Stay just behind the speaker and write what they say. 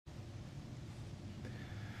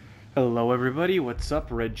Hello everybody, what's up?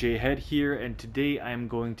 RedJayHead here, and today I'm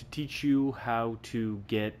going to teach you how to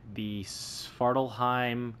get the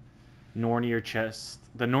Svartalfheim Nornir Chest,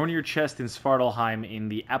 the Nornir Chest in Svartalfheim in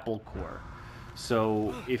the APPLECORE.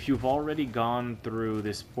 So if you've already gone through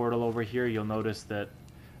this portal over here, you'll notice that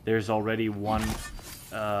there's already one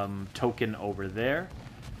token over there.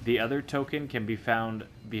 The other token can be found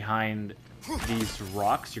behind these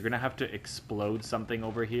rocks. You're gonna have to explode something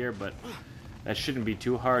over here, but that shouldn't be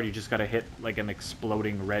too hard. You just gotta hit like an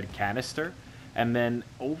exploding red canister. And then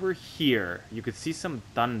over here, you could see some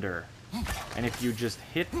thunder. And if you just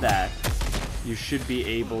hit that, you should be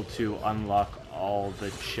able to unlock all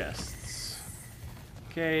the chests.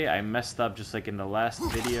 Okay, I messed up just like in the last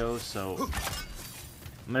video, so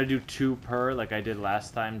I'm gonna do 2 per like I did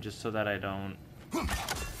last time, just so that I don't,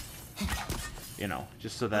 you know,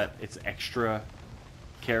 just so that it's extra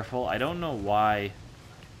careful. I don't know why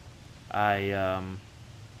I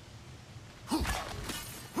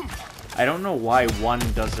don't know why one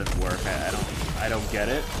doesn't work. I don't get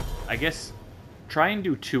it. I guess try and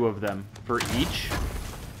do 2 of them for each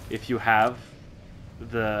if you have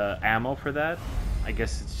the ammo for that. I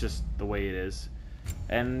guess it's just the way it is.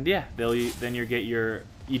 And yeah, then you get your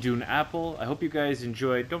Idun apple. I hope you guys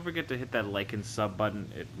enjoyed. Don't forget to hit that like and sub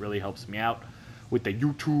button. It really helps me out with the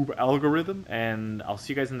YouTube algorithm. And I'll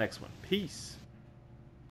see you guys in the next one. Peace.